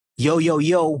Yo, yo,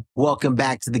 yo, welcome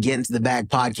back to the Get Into the Bag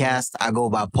podcast. I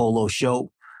go by Polo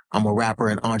Show. I'm a rapper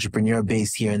and entrepreneur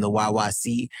based here in the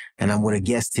YYC, and I'm with a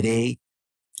guest today.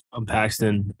 I'm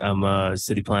Paxton. I'm a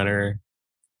city planner,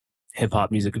 hip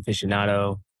hop music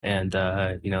aficionado, and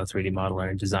 3D modeler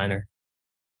and designer.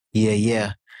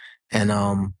 Yeah. And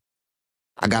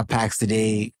I got Pax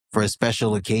today for a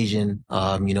special occasion.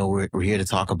 We're here to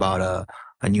talk about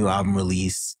a new album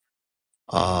release.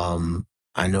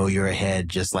 I know you're ahead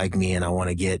just like me, and I want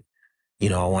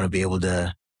to be able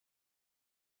to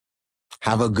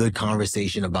have a good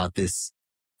conversation about this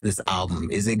album.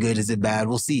 Is it good? Is it bad?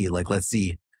 We'll see. Let's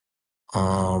see.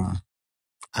 And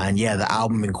yeah, the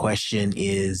album in question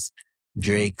is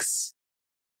Drake's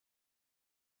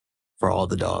For All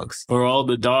the Dogs. For all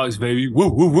the dogs, baby. Woo,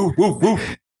 woo, woo, woo, woo.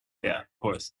 Yeah, of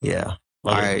course. Yeah.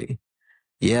 Love All it. right.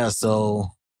 Yeah. So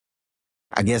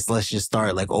I guess let's just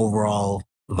start overall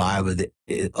vibe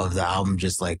of the album.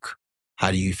 Just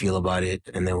how do you feel about it?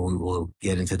 And then we will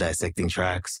get into dissecting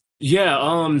tracks. Yeah,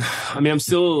 I'm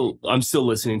still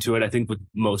listening to it. I think with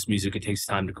most music, it takes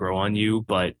time to grow on you.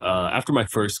 But after my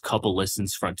first couple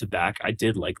listens front to back, I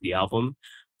did like the album.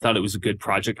 Thought it was a good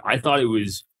project. I thought it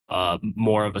was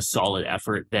more of a solid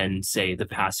effort than say the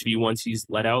past few ones he's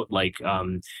let out. I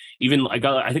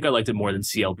think I liked it more than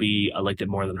CLB. I liked it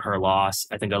more than Her Loss.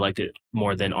 I think I liked it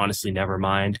more than Honestly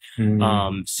Nevermind.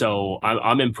 So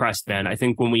I'm impressed, man. I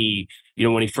think when he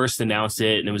first announced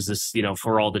it and it was this,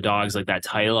 For All the Dogs, like that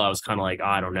title, I was kind of like,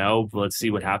 I don't know, let's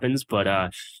see what happens.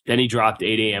 But then he dropped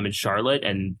 8 a.m. in Charlotte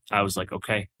and I was like,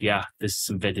 okay, yeah, this is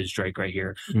some vintage Drake right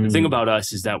here. The thing about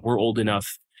us is that we're old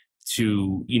enough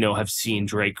to, have seen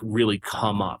Drake really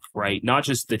come up, right? Not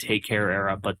just the Take Care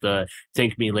era, but the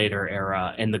Thank Me Later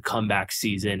era and the comeback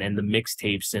season and the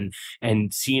mixtapes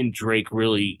and seeing Drake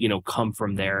really, come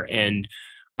from there. And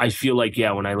I feel like,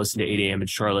 yeah, when I listened to 8 a.m. in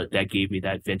Charlotte, that gave me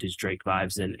that vintage Drake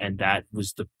vibes. And that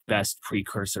was the best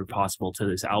precursor possible to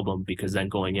this album because then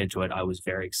going into it, I was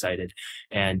very excited.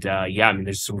 And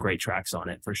there's some great tracks on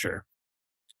it for sure.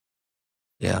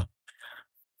 Yeah.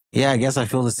 Yeah, I guess I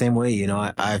feel the same way.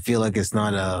 I feel like it's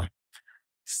not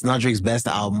Drake's best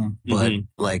album, but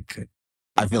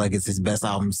I feel like it's his best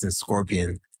album since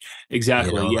Scorpion.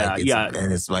 Exactly.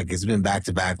 And it's been back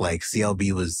to back. This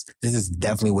is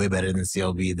definitely way better than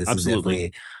CLB. This Absolutely.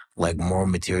 is definitely more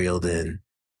material than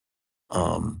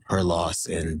Her Loss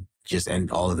and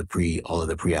all of the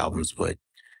pre albums. But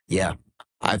yeah,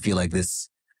 I feel like this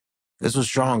was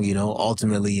strong,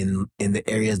 ultimately in the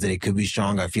areas that it could be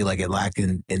strong. I feel like it lacked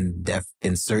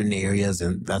in certain areas.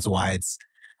 And that's why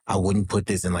I wouldn't put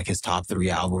this in his top 3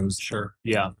 albums. Sure.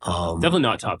 Yeah. Definitely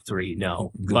not top 3.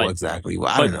 No. Exactly. Well,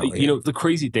 I don't know. The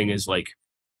crazy thing is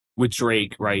with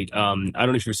Drake, right? I don't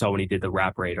know if you saw when he did the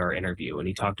Rap Radar interview and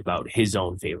he talked about his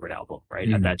own favorite album,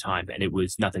 right? At that time. And it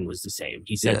was Nothing Was the Same.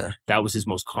 He said that was his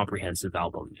most comprehensive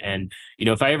album. And,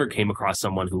 if I ever came across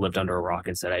someone who lived under a rock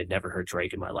and said I had never heard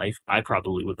Drake in my life, I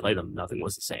probably would play them Nothing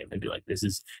Was the Same and be like, this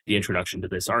is the introduction to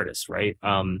this artist, right?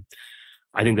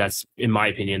 I think that's, in my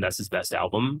opinion, that's his best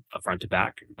album, front to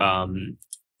back.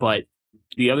 But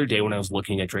the other day when I was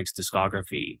looking at Drake's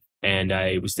discography, and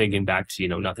I was thinking back to,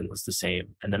 Nothing Was the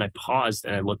Same. And then I paused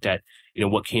and I looked at,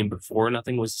 what came before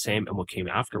Nothing Was the Same and what came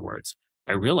afterwards.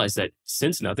 I realized that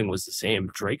since Nothing Was the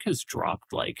Same, Drake has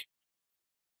dropped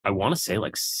I want to say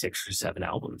 6 or 7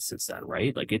 albums since then,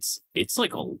 right? It's a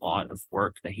lot of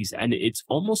work that and it's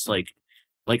almost I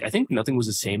think Nothing Was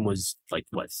the Same was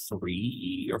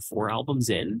 3 or 4 albums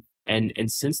in. And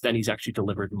since then, he's actually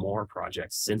delivered more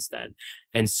projects since then.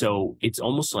 And so it's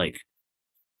almost like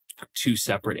 2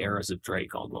 separate eras of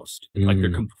Drake almost.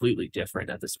 They're completely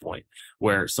different at this point,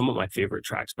 where some of my favorite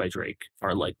tracks by Drake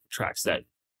are tracks that,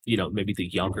 maybe the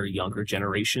younger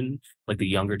generation, the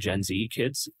younger Gen Z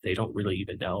kids, they don't really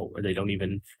even know, or they don't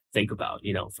even think about,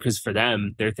 because for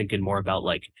them, they're thinking more about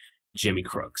Jimmy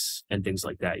Crooks and things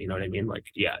like that. You know what I mean?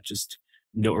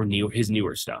 His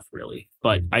newer stuff really.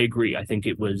 But I agree. I think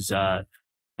it was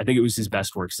his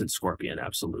best work since Scorpion,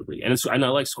 absolutely. And I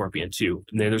like Scorpion too.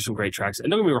 And there's some great tracks.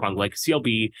 And don't get me wrong,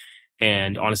 CLB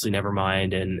and Honestly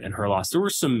Nevermind and Her Loss, there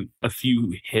were a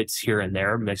few hits here and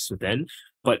there mixed within.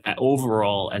 But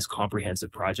overall, as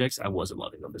comprehensive projects, I wasn't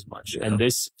loving them as much. Yeah. And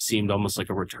this seemed almost like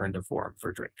a return to form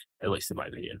for Drake, at least in my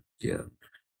opinion. Yeah.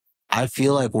 I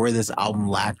feel like where this album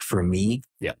lacked for me,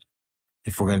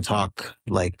 if we're going to talk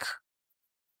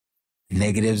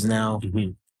negatives now,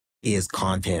 is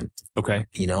content. Okay.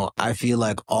 I feel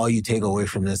like all you take away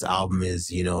from this album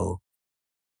is,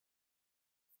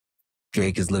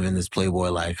 Drake is living this playboy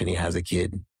life and he has a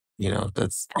kid.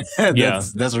 that's Yeah.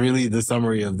 that's really the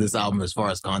summary of this album as far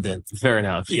as content. Fair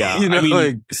enough. Yeah. You know, I mean,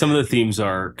 like, some of the themes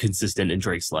are consistent in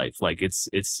Drake's life. Like it's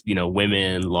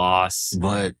women, loss,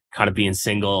 but kind of being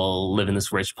single, living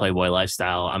this rich playboy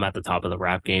lifestyle. I'm at the top of the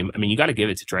rap game. I mean, you got to give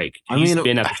it to Drake. He's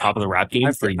been at the top of the rap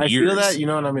game for years. I feel that, you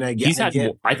know what I mean?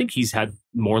 I think he's had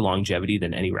more longevity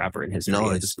than any rapper in history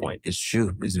at this point. It's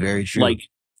true. It's very true. Like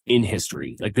in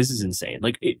history. Like this is insane.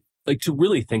 Like to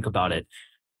really think about it,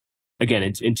 again,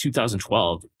 in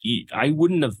 2012, I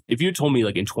wouldn't have, if you had told me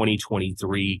like in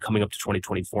 2023, coming up to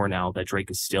 2024 now, that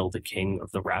Drake is still the king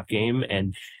of the rap game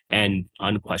and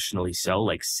unquestionably so,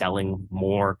 like selling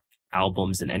more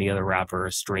albums than any other rapper,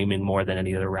 streaming more than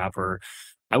any other rapper,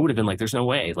 I would have been like, there's no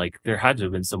way. Like there had to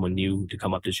have been someone new to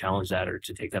come up to challenge that or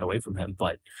to take that away from him.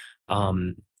 But,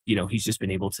 he's just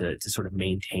been able to sort of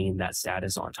maintain that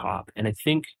status on top. And I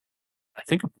think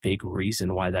a big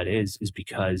reason why that is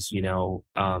because,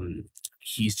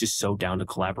 he's just so down to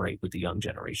collaborate with the young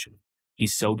generation.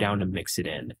 He's so down to mix it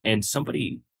in. And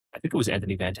somebody, I think it was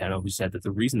Anthony Fantano, who said that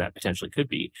the reason that potentially could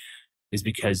be is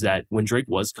because that when Drake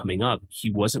was coming up,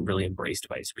 he wasn't really embraced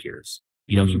by his peers.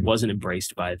 He wasn't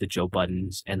embraced by the Joe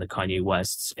Buddens and the Kanye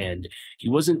Wests, and he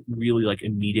wasn't really like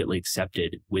immediately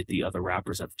accepted with the other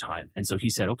rappers at the time. And so he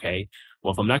said, okay,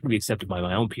 well, if I'm not going to be accepted by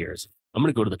my own peers, I'm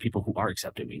going to go to the people who are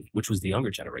accepting me, which was the younger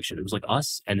generation. It was like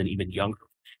us and then even younger.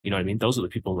 You know what I mean? Those are the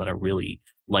people that are really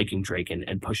liking Drake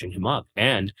and pushing him up.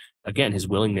 And again, his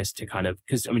willingness to kind of,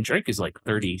 because I mean, Drake is like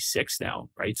 36 now,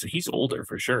 right? So he's older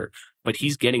for sure, but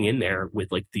he's getting in there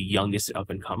with like the youngest up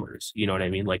and comers. You know what I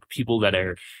mean? Like people that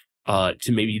are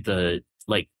to maybe the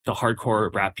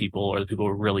hardcore rap people or the people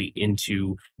who are really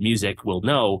into music will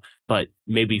know, but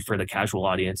maybe for the casual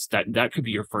audience, that could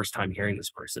be your first time hearing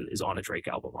this person is on a Drake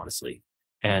album, honestly.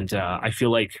 And I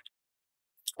feel like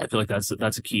that's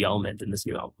a key element in this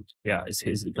new album. Yeah, is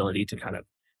his ability to kind of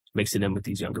mix it in with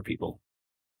these younger people.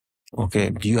 Okay.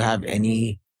 Do you have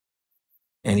any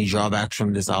drawbacks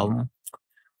from this album?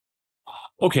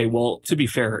 Okay, well, to be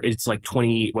fair, it's like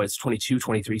 22,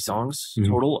 23 songs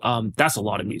total. That's a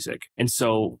lot of music. And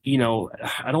so,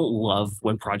 I don't love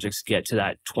when projects get to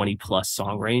that 20 plus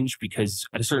song range, because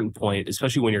at a certain point,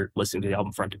 especially when you're listening to the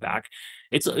album front to back,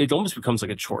 it almost becomes like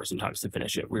a chore sometimes to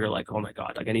finish it, where you're like, oh my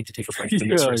God, like I need to take a break from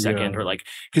this for a second, or like,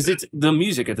 because it's the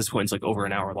music at this point is like over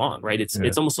an hour long, right? It's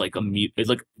almost like it's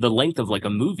like the length of like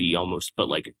a movie almost, but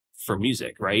like for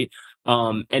music, right?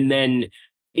 And then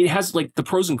it has like the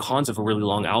pros and cons of a really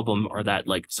long album are that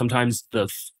like sometimes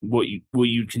what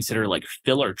you consider like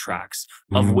filler tracks,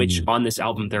 of which on this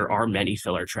album there are many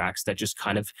filler tracks that just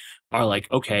kind of are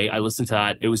like, okay, I listened to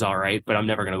that, it was all right, but I'm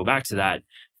never going to go back to that.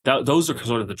 Those are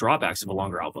sort of the drawbacks of a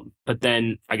longer album. But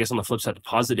then I guess on the flip side, the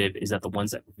positive is that the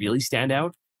ones that really stand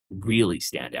out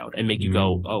and make you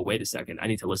go, oh, wait a second, I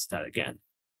need to listen to that again.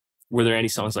 Were there any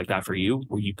songs like that for you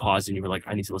where you paused and you were like,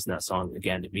 I need to listen to that song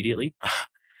again immediately?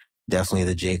 Definitely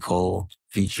the J. Cole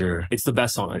feature. It's the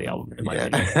best song on the album, in my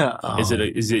opinion.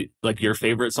 Is it like your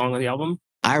favorite song on the album?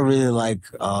 I really like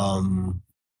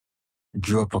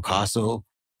Drew Picasso.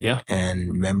 Yeah.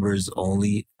 And Members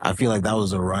Only. I feel like that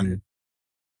was a run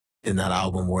in that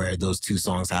album where those two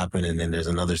songs happen and then there's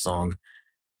another song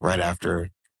right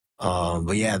after.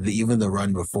 But yeah, even the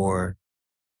run before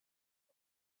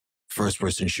First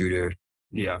Person Shooter.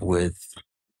 Yeah. With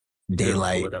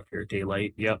Daylight. Pull it up here.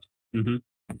 Daylight. Yep. Mm-hmm.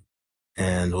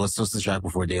 And what's the track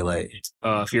before Daylight?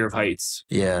 Fear of Heights.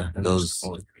 Yeah, those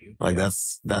like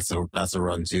that's a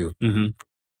run too. Mm-hmm.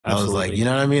 I was like, you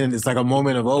know what I mean? And it's like a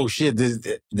moment of, oh shit,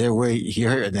 they're way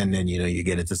here, and then you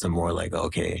get into some more like,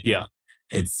 okay, yeah,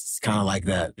 it's kind of like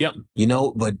that. Yep.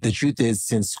 But the truth is,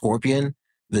 since Scorpion,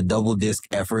 the double disc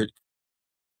effort,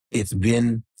 it's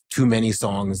been too many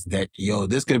songs that,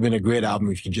 this could have been a great album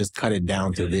if you just cut it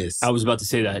down to this. I was about to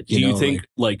say that. Do you think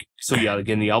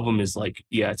again, the album is like,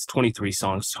 it's 23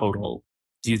 songs total.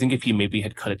 Do you think if he maybe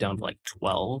had cut it down to like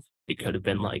 12, it could have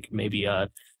been like maybe a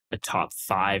top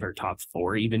 5 or top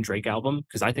 4 even Drake album?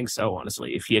 Because I think so,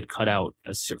 honestly, if he had cut out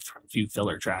a few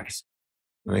filler tracks.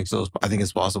 I think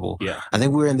it's possible. Yeah. I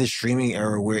think we're in this streaming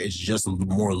era where it's just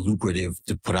more lucrative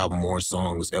to put out more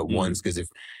songs at once, because if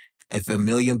 1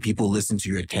 million people listen to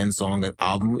your 10-song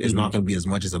album, it's not going to be as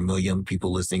much as 1 million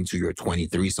people listening to your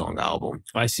 23-song album.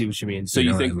 I see what you mean. So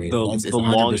you think the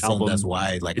long album? That's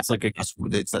why, it's like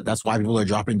that's why people are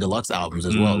dropping deluxe albums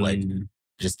as well. Like,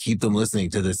 just keep them listening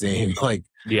to the same. Like,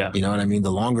 yeah, you know what I mean.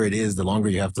 The longer it is, the longer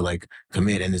you have to like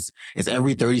commit, and it's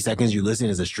every 30 seconds you listen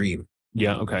is a stream.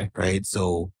 Yeah. Okay. Right.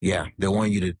 So yeah, they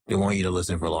want you to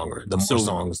listen for longer. The more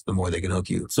songs, the more they can hook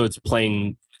you. So it's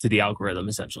playing to the algorithm,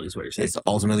 essentially, is what you're saying. It's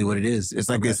ultimately what it is. It's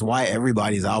like, it's why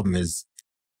everybody's album is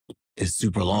is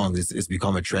super long. It's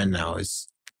become a trend now.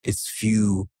 It's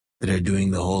few that are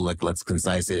doing the whole like let's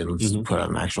concise it and let's put out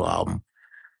an actual album.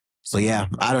 So yeah,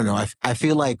 I don't know. I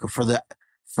feel like for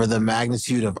the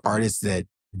magnitude of artists that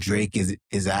Drake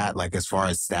is at, like as far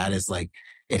as status, like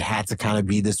it had to kind of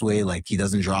be this way. Like he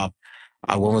doesn't drop.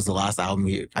 When was the last album?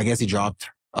 I guess he dropped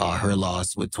Her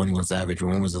Loss with 21 Savage.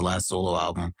 When was the last solo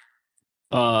album?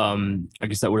 I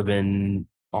guess that would have been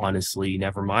honestly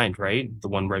Nevermind, right? The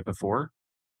one right before.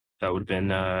 That would have been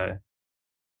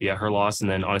yeah, Her Loss, and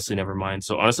then Honestly Nevermind.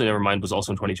 So Honestly Nevermind was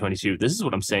also in 2022. This is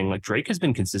what I'm saying. Like Drake has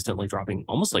been consistently dropping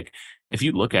almost like if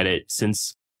you look at it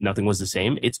since Nothing Was the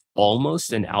Same, it's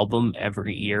almost an album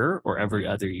every year or every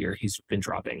other year he's been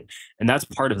dropping. And that's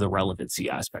part of the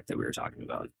relevancy aspect that we were talking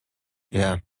about.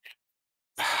 Yeah.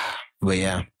 But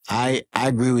yeah, I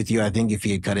agree with you. I think if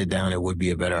he had cut it down, it would be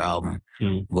a better album.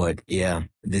 But yeah,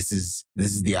 this is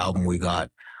the album we got.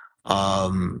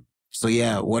 So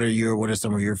yeah, what are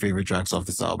some of your favorite tracks off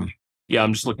this album? Yeah,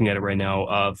 I'm just looking at it right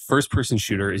now. First Person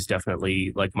Shooter is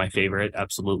definitely like my favorite.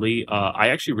 Absolutely. I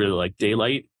actually really like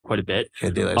Daylight quite a bit. Yeah,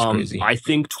 Daylight's crazy. I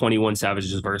think 21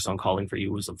 Savage's verse on Calling for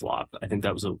You was a flop. I think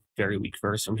that was a very weak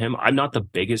verse from him. I'm not the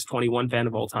biggest 21 fan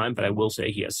of all time, but I will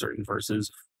say he has certain verses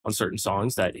on certain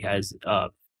songs that has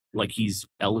like he's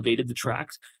elevated the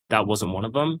tracks. That wasn't one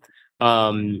of them.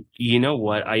 You know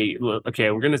what? Okay,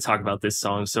 we're gonna talk about this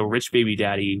song. So Rich Baby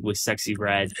Daddy with Sexy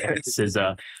Red says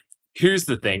here's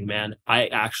the thing, man. I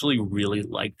actually really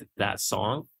liked that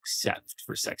song, except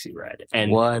for Sexy Red.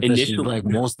 And what? Initially, like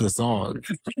most of the song.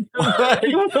 What are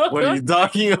you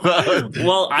talking about?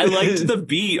 Well, I liked the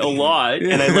beat a lot,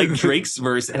 and I liked Drake's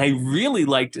verse, and I really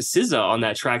liked SZA on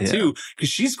that track too, because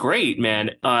she's great,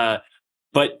 man.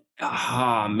 But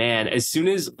man, as soon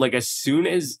as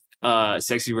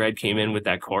Sexy Red came in with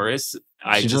that chorus,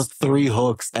 she just 3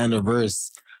 hooks and a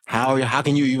verse. How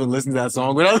can you even listen to that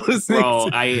song without listening? Bro,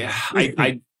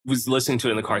 I was listening to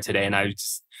it in the car today, and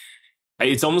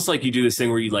it's almost like you do this thing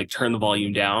where you like turn the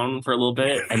volume down for a little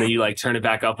bit, and then you like turn it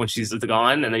back up when she's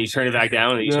gone, and then you turn it back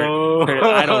down, and you turn it,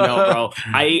 I don't know, bro.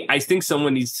 I think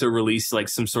someone needs to release like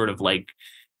some sort of like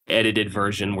edited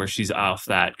version where she's off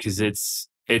that, because it's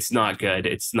not good.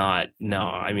 It's not. No,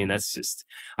 I mean, that's just.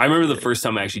 I remember the first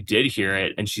time I actually did hear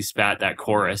it, and she spat that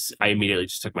chorus. I immediately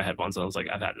just took my headphones on. I was like,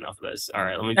 I've had enough of this. All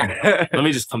right, let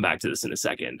me just come back to this in a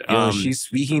second. She's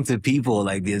speaking to people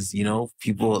like this. You know,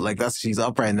 people like she's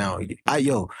up right now.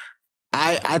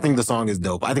 I think the song is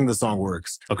dope. I think the song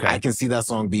works. Okay. I can see that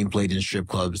song being played in strip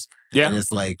clubs. Yeah. And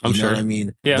it's like, you know what I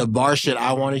mean? Yeah. The bar shit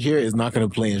I want to hear is not going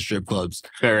to play in strip clubs.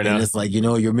 Fair enough. And it's like,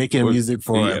 you're making music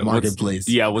for a marketplace.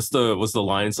 What's the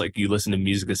line? It's like you listen to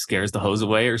music that scares the hose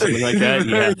away or something like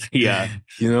that. Yeah.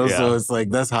 So it's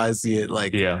like, that's how I see it.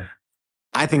 Like,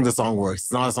 I think the song works.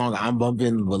 It's not a song I'm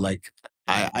bumping, but like,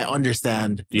 I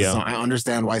understand. Yeah. I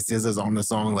understand why SZA's on the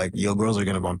song. Like, girls are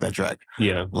going to bump that track.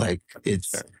 Yeah. Like,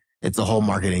 it's a whole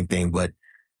marketing thing, but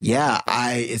yeah,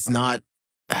 it's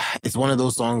one of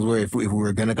those songs where if we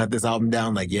were gonna cut this album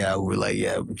down, like, we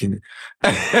can.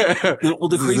 Well,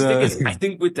 the crazy thing is, I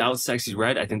think without Sexy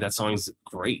Red, I think that song is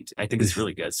great. I think it's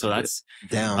really good. So that's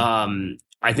down.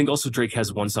 I think also Drake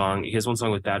has one song. He has one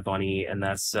song with Bad Bunny, and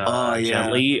that's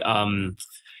Gently.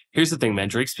 Here's the thing, man.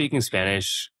 Drake speaking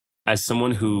Spanish. As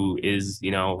someone who is,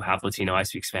 half Latino, I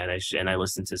speak Spanish, and I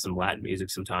listen to some Latin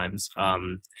music sometimes.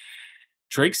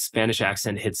 Drake's Spanish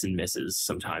accent hits and misses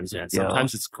sometimes, man.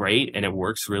 Sometimes it's great and it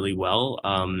works really well.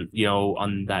 On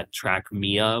that track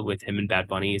Mia with him and Bad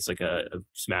Bunny, it's like a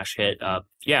smash hit. I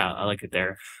like it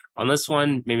there. On this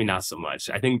one, maybe not so much.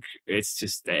 I think it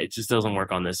just doesn't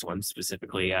work on this one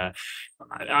specifically. I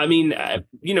mean,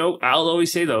 I'll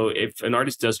always say though, if an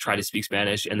artist does try to speak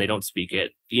Spanish and they don't speak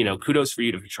it, kudos for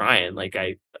you for trying. Like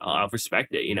I'll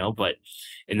respect it, but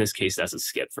in this case, that's a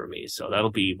skip for me. So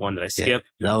that'll be one that I skip.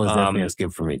 That was definitely a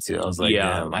skip for me too. I was like,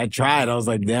 damn. I tried. I was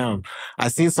like, damn. I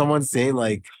seen someone say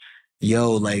like,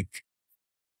 yo, like,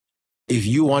 if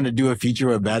you want to do a feature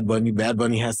with Bad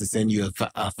Bunny has to send you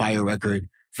a fire record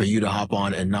for you to hop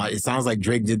on, and not. It sounds like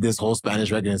Drake did this whole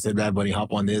Spanish record and said, Bad Bunny,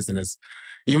 hop on this. And it's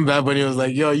even Bad Bunny was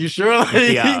like, yo, you sure?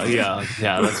 Like, yeah.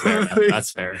 That's fair.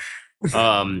 That's fair. 8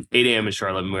 a.m. in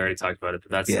Charlotte, we already talked about it,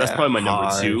 but that's probably my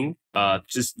number 2.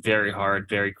 Just very hard,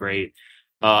 very great.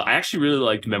 I actually really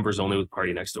liked Members Only with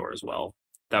Party Next Door as well.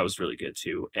 That was really good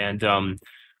too. And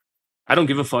I Don't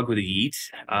Give a Fuck with a Yeet.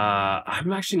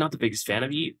 I'm actually not the biggest fan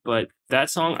of Yeet, but that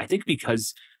song, I think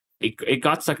because it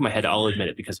got stuck in my head, I'll admit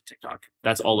it, because of TikTok.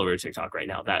 That's all over TikTok right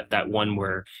now. That one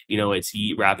where, it's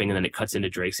Yeet rapping and then it cuts into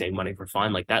Drake saying money for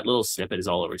fun. Like that little snippet is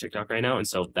all over TikTok right now. And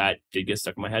so that did get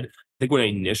stuck in my head. I think when I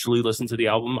initially listened to the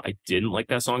album, I didn't like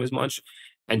that song as much.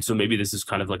 And so maybe this is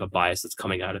kind of like a bias that's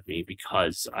coming out of me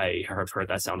because I have heard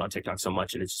that sound on TikTok so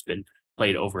much and it's just been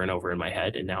played over and over in my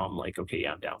head. And now I'm like, okay,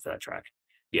 yeah, I'm down for that track.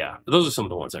 Yeah. But those are some of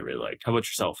the ones I really like. How about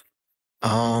yourself?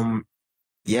 Um,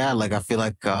 yeah, like I feel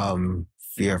like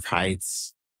Fear of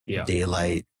Heights, Yeah.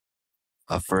 Daylight,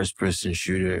 a first person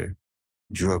shooter,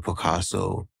 Drew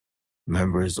Picasso,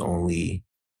 members only,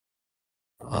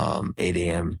 8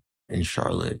 a.m. in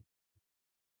Charlotte.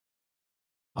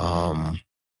 Um,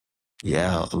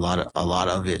 yeah, a lot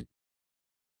of it.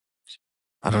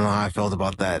 I don't know how I felt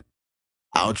about that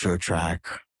outro track.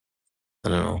 I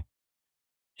don't know,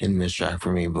 hit and miss track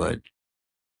for me, but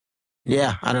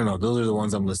yeah, I don't know. Those are the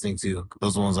ones I'm listening to.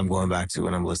 Those are the ones I'm going back to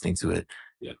when I'm listening to it.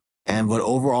 Yeah. And but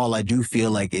overall, I do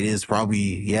feel like it is probably,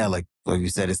 yeah, like you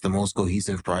said, it's the most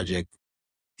cohesive project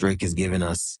Drake has given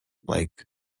us, like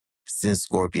since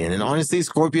Scorpion. And honestly,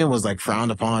 Scorpion was like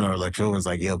frowned upon, or like everyone's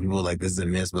like, yo, people were like this is a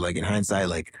miss. But like in hindsight,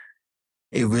 like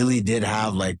it really did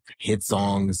have like hit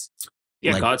songs.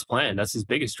 Yeah, Like God's Plan. That's his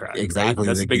biggest track. exactly, Right?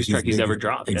 That's the like biggest track he's big, ever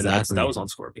dropped. exactly, And that was on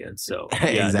Scorpion. So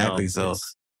yeah, exactly. no, So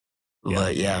yeah.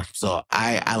 but yeah, so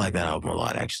I like that album a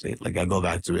lot actually. Like I go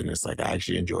back to it and it's like I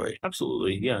actually enjoy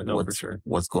Absolutely. Yeah, no, for sure.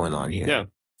 What's going on here. Yeah.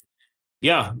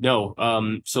 Yeah, no.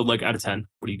 So like out of 10,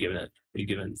 what are you giving it? What are you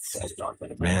giving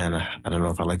Man, I don't know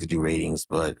if I like to do ratings,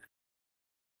 but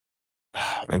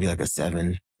maybe like a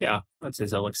 7. Yeah, I'd say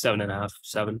so, like 7.5,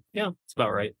 7. Yeah, it's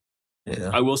about right.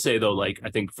 Yeah. I will say though, like I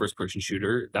think first person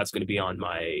shooter, that's gonna be on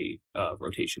my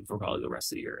rotation for probably the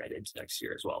rest of the year and into next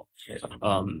year as well.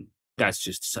 Yeah. That's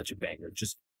just such a banger.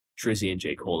 Just Trizzy and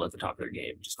J. Cole at the top of their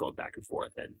game, just going back and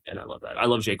forth. And I love that. I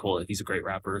love J. Cole. He's a great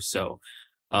rapper. So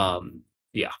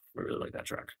yeah, I really like that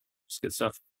track. It's good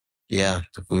stuff. Yeah,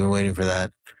 we've been waiting for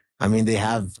that. I mean, they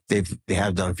have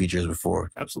done features before.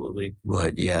 Absolutely.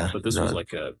 But yeah. But this was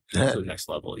like a next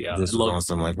level. Yeah. This was on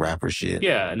some like rapper shit.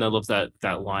 Yeah, and I love that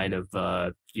line of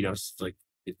it's like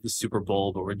the Super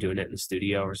Bowl, but we're doing it in the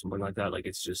studio or something like that. Like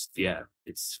it's just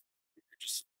it's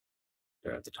just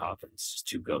they're at the top and it's just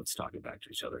two goats talking back to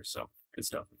each other. So good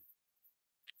stuff.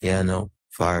 Yeah, no,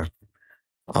 fire.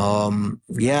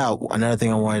 Yeah, another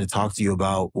thing I wanted to talk to you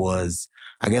about was,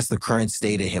 I guess, the current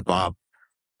state of hip hop.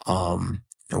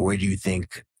 And where do you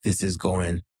think this is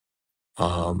going?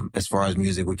 As far as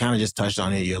music, we kind of just touched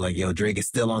on it. You're like, yo, Drake is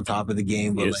still on top of the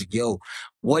game, but like, yo,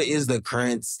 what is the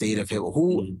current state of hip hop?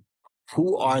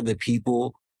 Who are the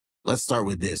people? Let's start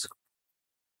with this.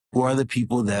 Who are the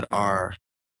people that are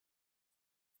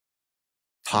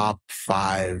top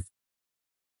 5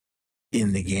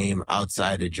 in the game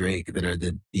outside of Drake that are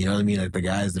you know what I mean? Like the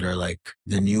guys that are like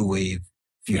the new wave.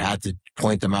 If you had to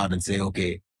point them out and say,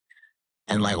 okay,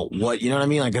 and like what, you know what I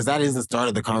mean? Like, cause that is the start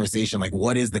of the conversation. Like,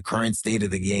 what is the current state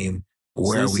of the game?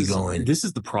 Where are we going? This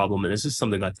is the problem. And this is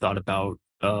something I thought about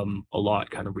a lot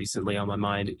kind of recently on my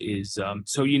mind is,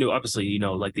 so, obviously,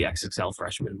 like the XXL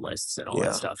freshman lists and all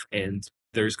that stuff. And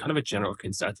there's kind of a general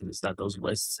consensus that those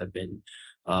lists have been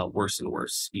worse and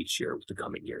worse each year with the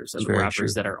coming years. And the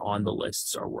rappers that are on the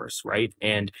lists are worse, right?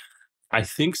 And I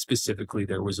think specifically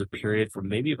there was a period from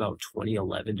maybe about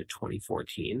 2011 to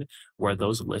 2014 where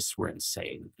those lists were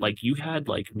insane. Like you had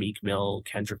like Meek Mill,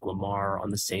 Kendrick Lamar on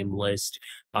the same list,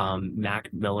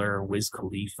 Mac Miller, Wiz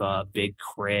Khalifa, Big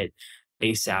Crit,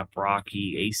 ASAP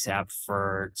Rocky, ASAP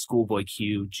Ferg, Schoolboy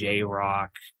Q, J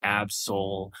Rock,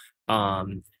 Absol,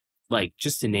 like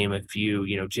just to name a few,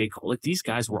 J. Cole, like these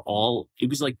guys were all, it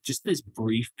was like just this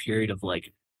brief period of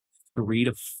like 3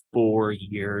 to 4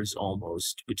 years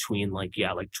almost between like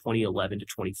 2011 to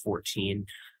 2014,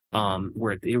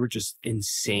 where they were just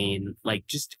insane. Like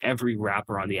just every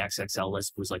rapper on the XXL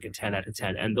list was like a 10 out of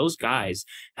 10. And those guys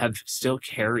have still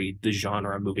carried the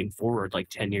genre moving forward like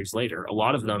 10 years later. A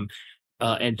lot of them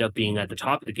end up being at the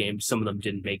top of the game. Some of them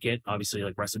didn't make it. Obviously,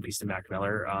 like rest in peace to Mac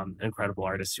Miller, an incredible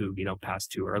artist who,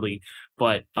 passed too early.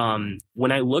 But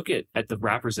when I look at the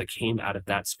rappers that came out of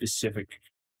that specific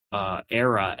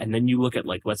era, and then you look at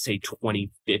like, let's say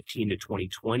 2015 to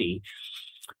 2020,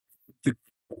 the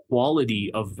quality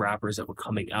of rappers that were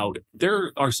coming out,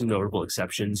 there are some notable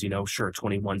exceptions, sure,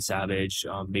 21 Savage,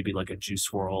 maybe like a Juice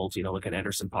WRLD, like an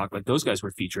Anderson .Paak, like those guys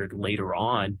were featured later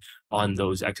on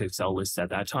those XXL lists at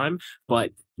that time,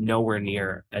 but nowhere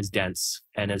near as dense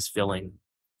and as filling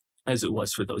as it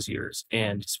was for those years.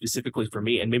 And specifically for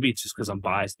me, and maybe it's just because I'm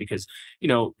biased because,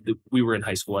 we were in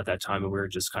high school at that time and we were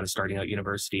just kind of starting out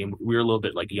university and we were a little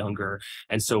bit like younger.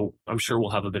 And so I'm sure we'll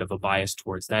have a bit of a bias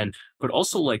towards then, but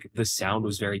also like the sound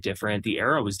was very different. The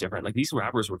era was different. Like these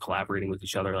rappers were collaborating with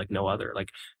each other like no other. Like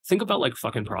think about like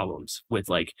fucking Problems with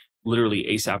like literally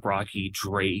ASAP Rocky,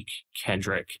 Drake,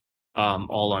 Kendrick,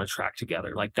 all on a track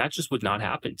together. Like that just would not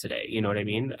happen today. You know what I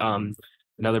mean?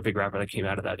 another big rapper that came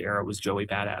out of that era was Joey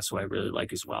Badass, who I really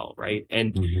like as well, right?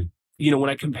 And you know, when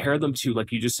I compare them to,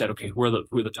 like you just said, okay, who are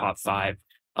the top five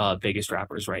biggest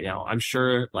rappers right now? I'm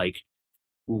sure like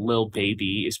Lil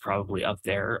Baby is probably up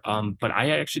there. But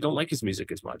I actually don't like his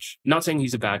music as much. Not saying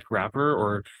he's a bad rapper,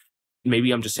 or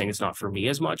maybe I'm just saying it's not for me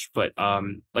as much, but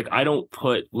like I don't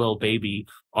put Lil Baby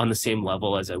on the same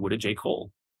level as I would a J.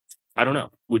 Cole. I don't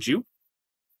know. Would you?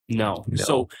 No.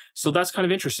 No. So that's kind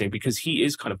of interesting because he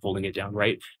is kind of pulling it down,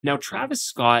 right? Now Travis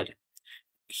Scott,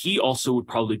 he also would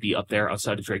probably be up there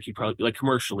outside of Drake. He probably like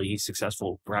commercially, he's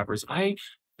successful rappers. I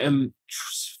am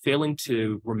failing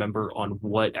to remember on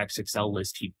what XXL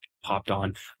list he popped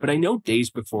on, but I know Days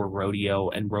Before Rodeo,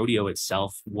 and Rodeo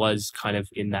itself was kind of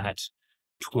in that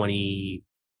 20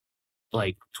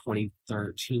 like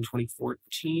 2013,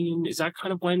 2014. Is that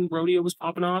kind of when Rodeo was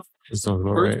popping off?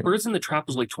 Birds in the Trap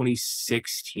was like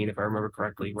 2016, if I remember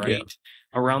correctly, right? Yeah.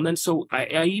 Around then. So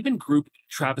I even group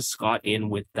Travis Scott in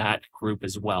with that group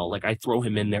as well. Like I throw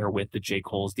him in there with the J.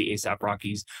 Coles, the ASAP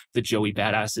Rockies, the Joey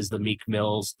Badasses, the Meek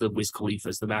Mills, the Wiz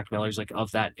Khalifas, the Mac Millers, like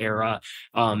of that era.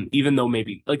 Even though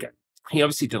maybe like he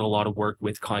obviously did a lot of work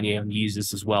with Kanye on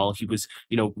Yeezus as well. He was,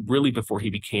 you know, really before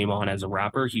he became on as a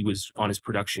rapper, he was on his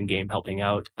production game helping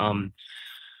out. And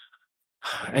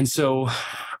so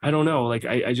I don't know, like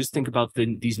I just think about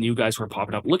these new guys who are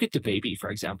popping up. Look at DaBaby,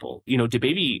 for example. You know,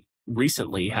 DaBaby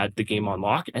recently had the game on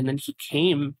lock, and then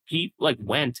he like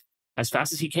went as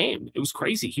fast as he came. It was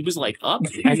crazy. He was like up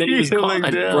and then he was gone,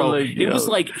 like, bro. Like, it was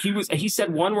like he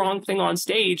said one wrong thing on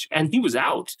stage and he was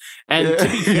out. And to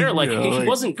be fair, like he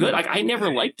wasn't good. Like I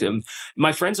never liked him.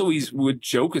 My friends always would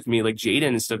joke with me, like Jaden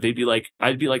and stuff. I'd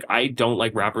be like, I don't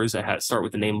like rappers that start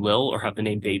with the name Lil or have the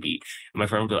name Baby. And my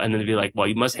friend would and then they'd be like, well,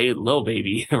 you must hate Lil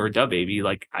Baby or DaBaby.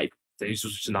 Like these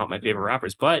was just not my favorite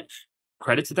rappers. But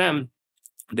credit to them.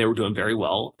 They were doing very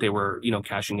well. They were, you know,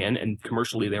 cashing in, and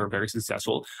commercially they were very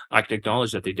successful. I can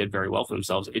acknowledge that they did very well for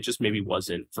themselves. It just maybe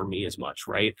wasn't for me as much,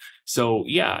 right? So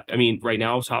yeah, I mean, right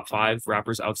now, top five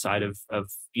rappers outside of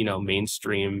you know,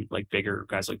 mainstream, like bigger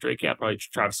guys like Drake, yeah, probably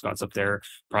Travis Scott's up there,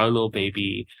 probably Lil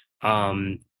Baby.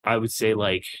 I would say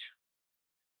like,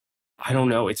 I don't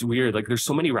know. It's weird. Like there's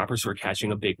so many rappers who are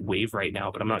catching a big wave right now,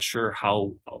 but I'm not sure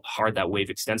how hard that wave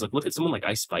extends. Like look at someone like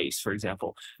Ice Spice, for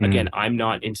example. Again, I'm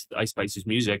not into Ice Spice's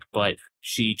music, but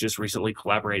she just recently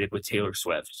collaborated with Taylor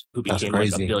Swift, who became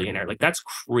like a billionaire. Like that's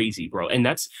crazy, bro. And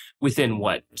that's within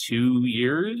what, 2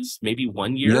 years, maybe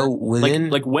 1 year. No, within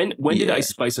like when did Ice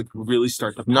Spice like really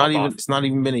start to pop off? It's not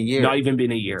even been a year. Not even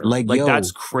been a year. Like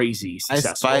that's crazy. Ice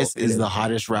Spice is the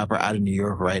hottest rapper out of New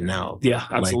York right now. Yeah,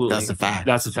 absolutely. Like, that's a fact.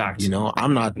 That's a fact. You know,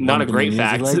 I'm not a great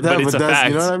fact, like that, but it's a fact.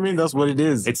 You know what I mean? That's what it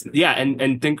is. It's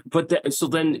and think, but so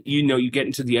then you know you get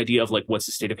into the idea of like what's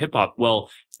the state of hip hop? Well,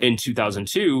 in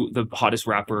 2002, the hottest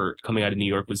rapper coming out of New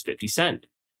York was 50 Cent,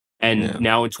 and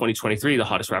now in 2023, the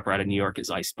hottest rapper out of New York is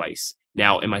Ice Spice.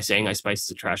 Now, am I saying Ice Spice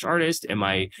is a trash artist? Am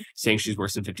I saying she's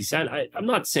worse than 50 Cent? I'm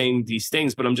not saying these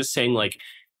things, but I'm just saying like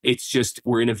it's just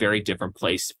we're in a very different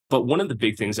place. But one of the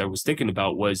big things I was thinking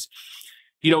about was,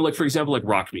 you know, like, for example, like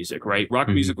rock music, right? Rock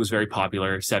music was very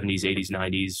popular 70s, 80s,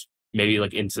 90s, maybe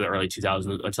like into the early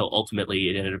 2000s until ultimately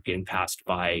it ended up getting passed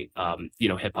by, you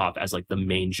know, hip hop as like the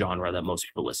main genre that most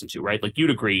people listen to, right? Like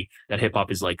you'd agree that hip hop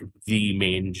is like the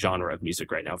main genre of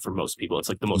music right now for most people. It's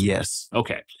like the most. Yes.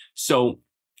 Okay. So,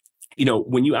 you know,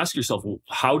 when you ask yourself, well,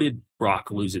 how did rock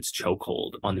lose its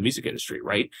chokehold on the music industry,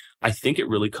 right? I think it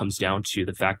really comes down to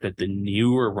the fact that the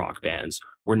newer rock bands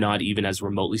were not even as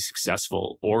remotely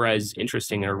successful or as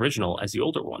interesting and original as the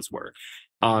older ones were.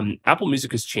 Apple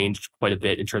Music has changed quite a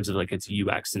bit in terms of like its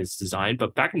UX and its design,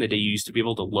 but back in the day, you used to be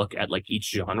able to look at like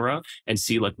each genre and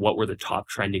see like what were the top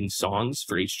trending songs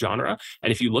for each genre.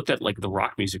 And if you looked at like the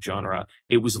rock music genre,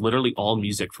 it was literally all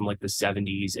music from like the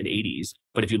 70s and 80s.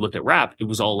 But if you looked at rap, it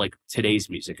was all like today's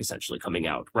music essentially coming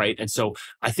out, right? And so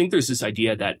I think there's this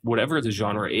idea that whatever the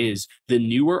genre is, the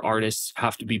newer artists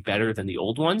have to be better than the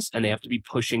old ones, and they have to be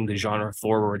pushing the genre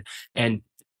forward and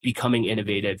becoming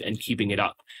innovative and keeping it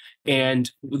up. And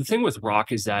the thing with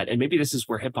rock is that, and maybe this is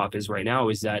where hip hop is right now,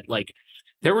 is that like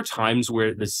there were times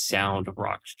where the sound of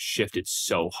rock shifted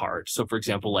so hard. So for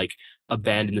example, like a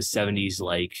band in the 70s,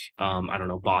 like, I don't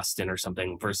know, Boston or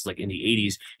something, versus like in the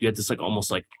 80s, you had this like almost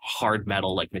like hard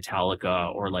metal, like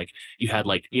Metallica, or like you had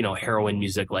like, you know, heroin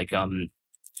music, like,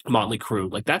 Motley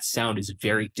Crue. Like that sound is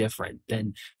very different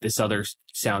than this other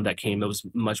sound that came that was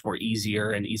much more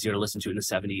easier to listen to in the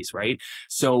 70s, right?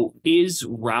 So is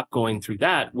rap going through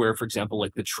that where, for example,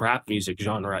 like the trap music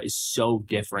genre is so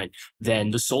different than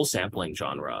the soul sampling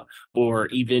genre, or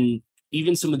even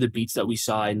some of the beats that we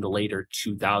saw in the later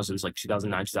 2000s, like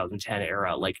 2009, 2010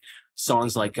 era, like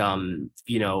songs like,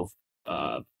 you know,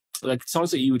 like songs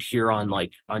that you would hear on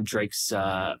like on Drake's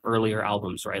earlier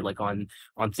albums, right? Like on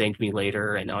Thank Me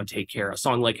Later and on Take Care, a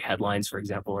song like Headlines, for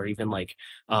example, or even like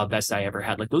Best I Ever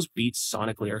Had. Like those beats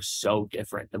sonically are so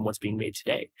different than what's being made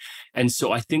today. And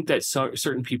so I think that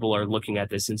certain people are looking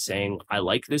at this and saying, I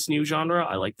like this new genre,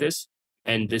 I like this,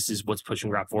 and this is what's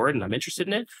pushing rap forward and I'm interested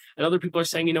in it. And other people are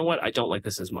saying, you know what, I don't like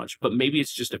this as much, but maybe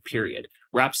it's just a period.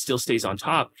 Rap still stays on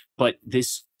top, but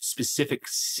this specific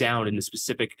sound and the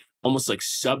specific almost like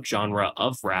subgenre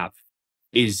of rap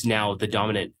is now the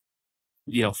dominant,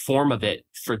 form of it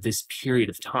for this period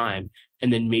of time.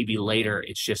 And then maybe later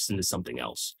it shifts into something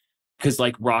else. Because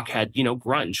like rock had,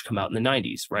 grunge come out in the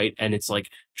 90s, right? And it's like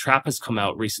trap has come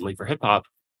out recently for hip hop.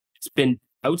 It's been,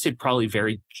 I would say, probably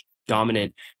very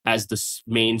dominant as the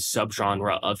main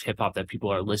subgenre of hip hop that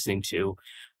people are listening to.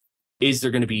 Is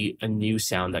there going to be a new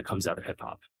sound that comes out of hip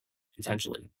hop?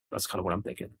 Potentially. That's kind of what I'm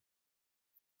thinking.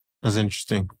 That's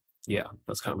interesting. Yeah,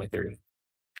 that's kind of my theory.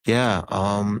 Yeah,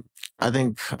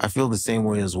 I feel the same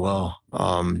way as well.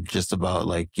 Just about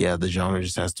like, yeah, the genre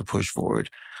just has to push forward.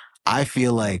 I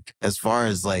feel like as far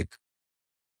as like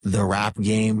the rap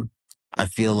game, I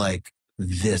feel like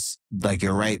this, like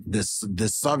you're right, this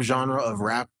subgenre of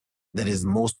rap that is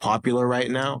most popular right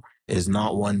now is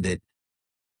not one that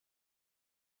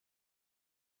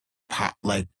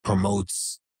like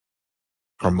promotes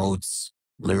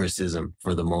lyricism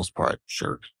for the most part.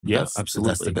 Sure. Yeah, absolutely.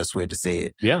 That's the best way to say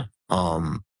it. Yeah.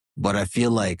 But I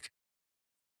feel like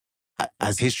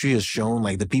as history has shown,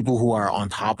 like the people who are on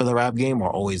top of the rap game are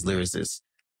always lyricists.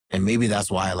 And maybe that's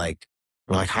why like,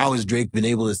 we're like, how has Drake been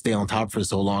able to stay on top for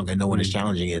so long and no one is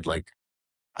challenging it? Like,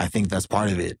 I think that's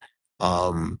part of it.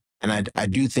 And I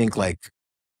do think like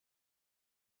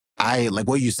like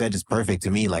what you said is perfect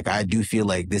to me. Like, I do feel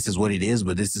like this is what it is,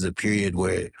 but this is a period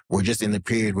where we're just in the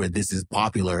period where this is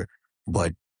popular.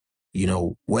 But,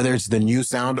 whether it's the new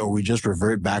sound or we just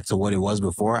revert back to what it was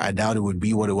before, I doubt it would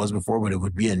be what it was before, but it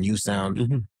would be a new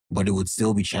sound, but it would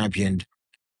still be championed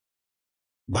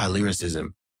by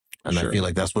lyricism. And I feel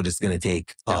like that's what it's going to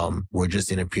take. Yeah. We're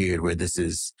just in a period where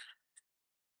it's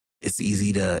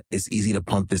easy to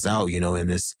pump this out, in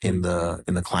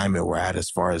the climate we're at as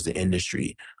far as the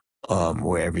industry,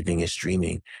 where everything is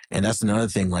streaming. And that's another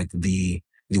thing, like the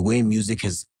way music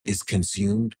is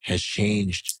consumed has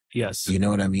changed. Yes. You know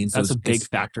what I mean? So that's a big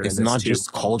factor. It's not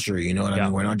just culture, you know what I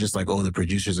mean? We're not just like, oh, the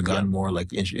producers have gotten more like,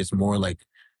 it's more like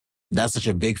that's such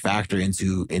a big factor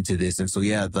into this. And so,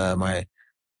 yeah,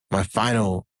 my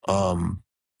final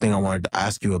thing I wanted to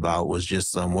ask you about was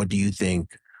just what do you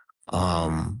think?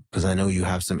 Because I know you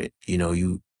have some,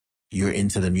 you're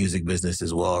into the music business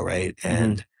as well, right?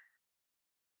 And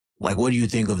like, what do you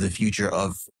think of the future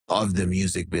of the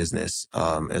music business?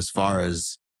 As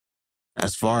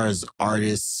far as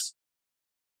artists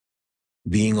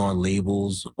being on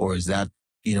labels, or is that,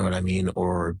 you know what I mean,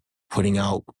 or putting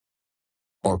out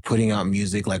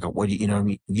music, like what do you know what I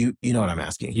mean? You know what I'm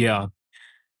asking? Yeah.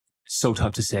 So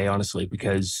tough to say, honestly,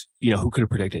 because who could have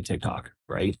predicted TikTok,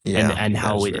 right? Yeah, and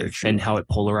how it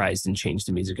polarized and changed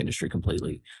the music industry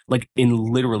completely. Like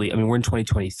literally, I mean, we're in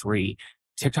 2023.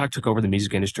 TikTok took over the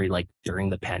music industry like during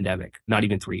the pandemic, not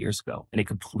even 3 years ago, and it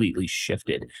completely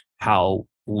shifted how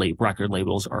record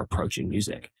labels are approaching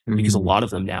music, because a lot of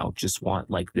them now just want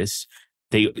like this.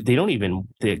 They don't even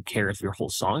care if your whole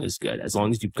song is good, as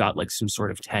long as you've got like some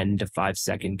sort of 10 to 5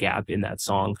 second gap in that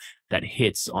song that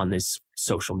hits on this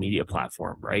social media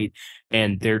platform, right?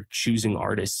 And they're choosing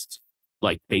artists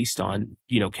like based on,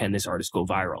 can this artist go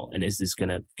viral, and is this going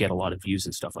to get a lot of views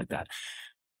and stuff like that.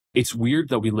 It's weird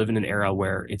that we live in an era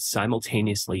where it's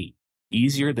simultaneously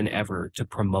easier than ever to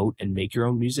promote and make your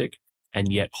own music,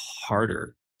 and yet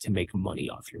harder to make money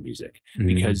off your music.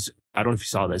 Because I don't know if you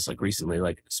saw this, like recently,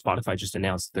 like Spotify just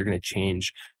announced they're going to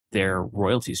change their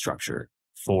royalty structure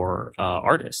for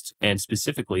artists. And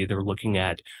specifically, they're looking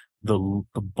at the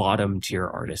bottom tier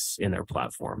artists in their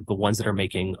platform, the ones that are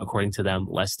making, according to them,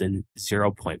 less than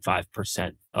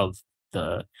 0.5% of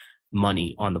the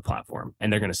money on the platform.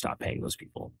 And they're going to stop paying those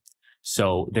people.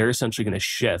 So they're essentially going to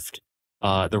shift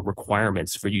the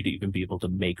requirements for you to even be able to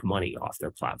make money off their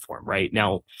platform. Right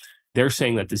now, they're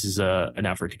saying that this is an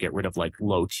effort to get rid of like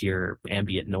low tier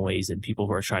ambient noise and people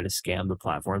who are trying to scam the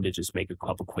platform to just make a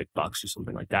couple quick bucks or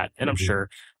something like that. And I'm sure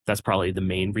that's probably the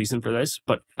main reason for this.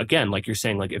 But again, like you're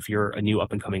saying, like if you're a new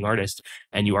up and coming artist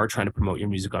and you are trying to promote your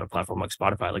music on a platform like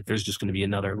Spotify, like there's just going to be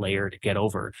another layer to get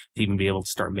over to even be able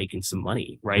to start making some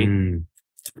money. Right.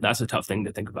 That's a tough thing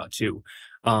to think about too.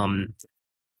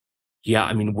 Yeah,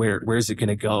 I mean, where's it going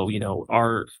to go?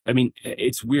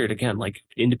 It's weird. Again, like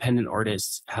independent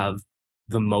artists have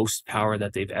the most power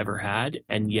that they've ever had,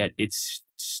 and yet it's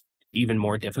even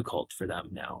more difficult for them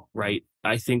now, right?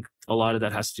 I think a lot of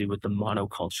that has to do with the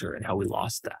monoculture and how we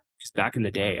lost that. Because back in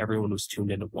the day, everyone was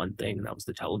tuned into one thing, and that was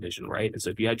the television, right? And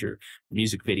so if you had your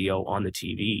music video on the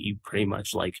TV, you pretty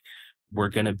much like were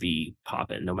gonna be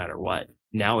popping no matter what.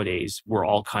 Nowadays,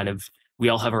 we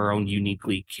all have our own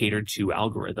uniquely catered to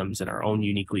algorithms and our own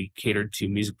uniquely catered to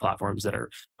music platforms that are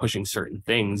pushing certain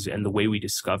things. And the way we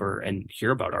discover and hear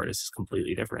about artists is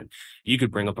completely different. You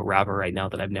could bring up a rapper right now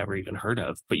that I've never even heard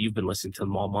of, but you've been listening to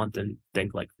them all month and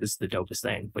think like this is the dopest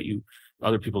thing. But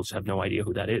other people just have no idea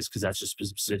who that is because that's just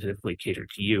specifically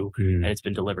catered to you and it's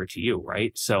been delivered to you,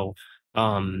 right? So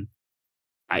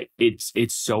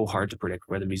it's so hard to predict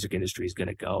where the music industry is going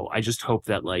to go. I just hope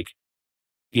that like,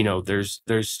 there's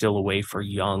still a way for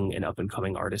young and up and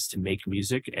coming artists to make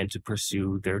music and to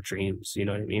pursue their dreams. You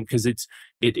know what I mean? Because it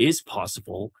is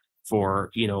possible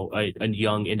for, a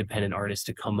young independent artist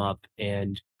to come up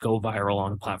and go viral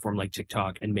on a platform like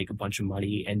TikTok and make a bunch of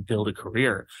money and build a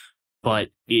career. But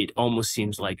it almost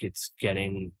seems like it's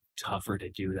getting tougher to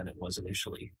do than it was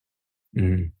initially.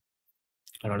 I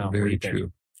don't know. Very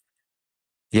true.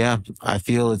 Yeah, I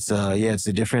feel it's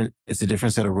a different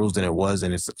set of rules than it was,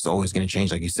 and it's always going to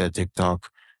change. Like you said, TikTok,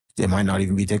 it might not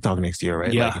even be TikTok next year,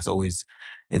 right? Yeah. Like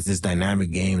it's this dynamic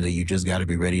game that you just got to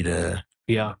be ready to.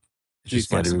 Yeah,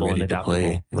 just got to be ready to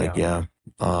play. Like yeah.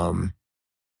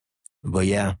 But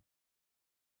yeah,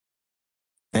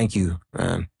 thank you,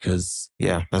 man, because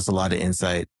yeah, that's a lot of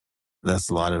insight. That's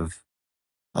a lot of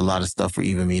stuff for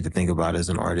even me to think about as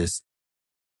an artist.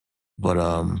 But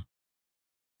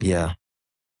yeah.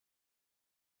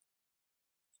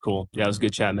 Cool. Yeah, it was a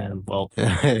good chat, man. Well,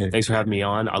 thanks for having me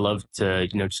on. I love to,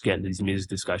 just get into these music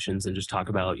discussions and just talk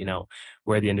about,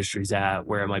 where the industry's at,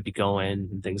 where it might be going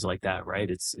and things like that, right?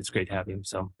 It's great to have you.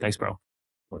 So thanks, bro.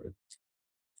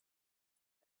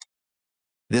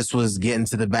 This was Getting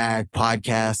to the Bag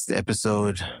podcast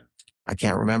episode, I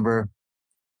can't remember,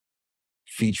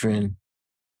 featuring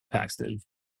Paxton.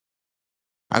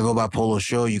 I go by Polo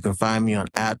Show. You can find me on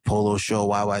 @Polo Show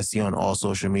YYC on all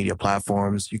social media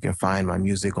platforms. You can find my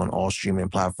music on all streaming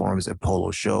platforms at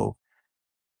Polo Show.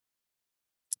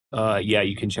 Yeah,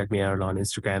 you can check me out on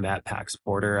Instagram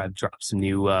 @PaxPorter. I've dropped some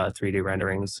new 3D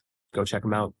renderings. Go check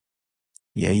them out.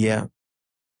 Yeah.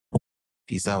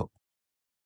 Peace out.